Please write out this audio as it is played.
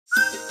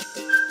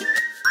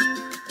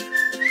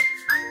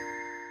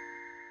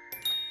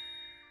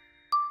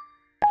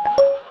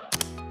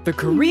The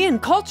Korean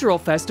Cultural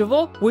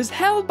Festival was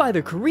held by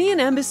the Korean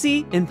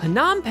Embassy in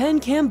Phnom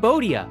Penh,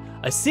 Cambodia,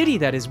 a city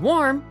that is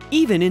warm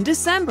even in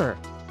December.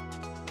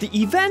 The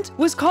event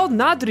was called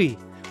Nadri,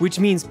 which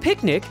means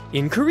picnic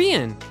in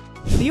Korean.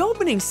 The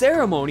opening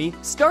ceremony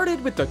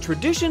started with the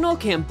traditional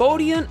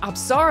Cambodian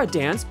Apsara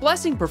dance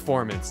blessing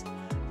performance,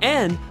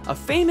 and a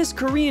famous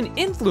Korean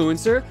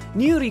influencer,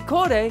 Nyuri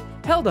Kore,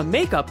 held a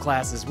makeup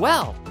class as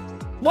well.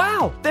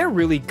 Wow, they're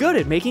really good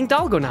at making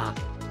dalgona.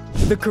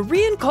 The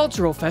Korean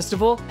Cultural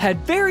Festival had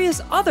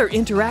various other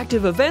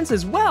interactive events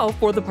as well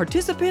for the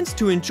participants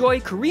to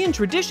enjoy Korean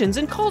traditions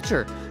and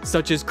culture,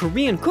 such as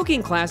Korean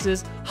cooking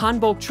classes,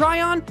 hanbok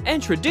try-on,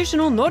 and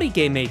traditional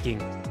norige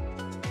making.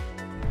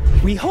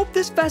 We hope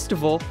this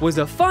festival was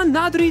a fun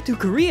Nadri to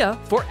Korea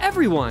for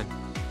everyone.